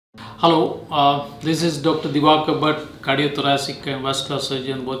Hello, this is Dr. Divakar Bhat, Cardiothoracic and Vascular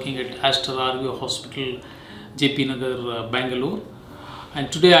Surgeon working at Aster RV Hospital, JP Nagar, Bangalore.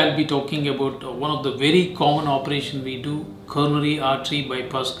 And today I'll be talking about one of the very common operation we do, Coronary Artery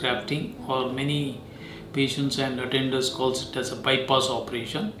Bypass Grafting, or many patients and attenders calls it as a bypass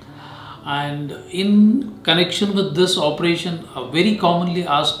operation. And in connection with this operation, a very commonly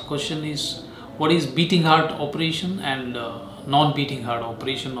asked question is, what is beating heart operation and non-beating heart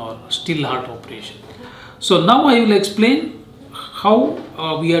operation or still heart operation. So now I will explain how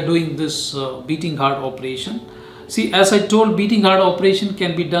we are doing this beating heart operation. See, as I told, beating heart operation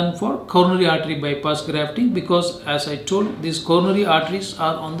can be done for coronary artery bypass grafting because, as I told, these coronary arteries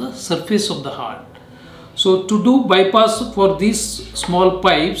are on the surface of the heart. So to do bypass for these small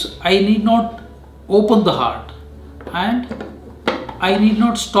pipes, I need not open the heart and I need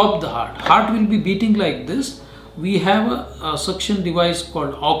not stop the heart. Heart will be beating like this. We have a suction device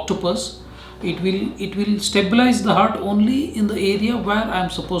called octopus. It will stabilize the heart only in the area where I am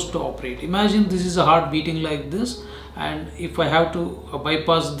supposed to operate. Imagine this is a heart beating like this, and if I have to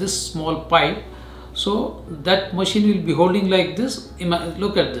bypass this small pipe, so that machine will be holding like this.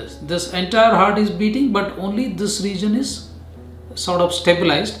 Look at this. This entire heart is beating, but only this region is sort of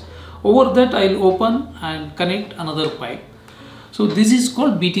stabilized. Over that I will open and connect another pipe. So this is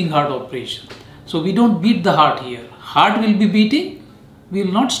called beating heart operation. So we don't beat the heart here. Heart will be beating, we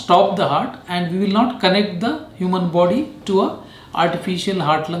will not stop the heart, and we will not connect the human body to a artificial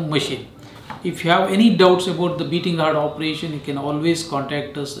heart-lung machine. If you have any doubts about the beating heart operation, you can always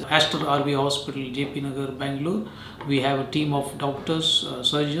contact us at Aster RV Hospital, JP Nagar, Bangalore. We have a team of doctors,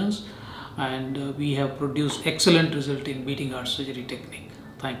 surgeons, and we have produced excellent result in beating heart surgery technique.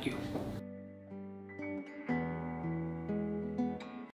 Thank you.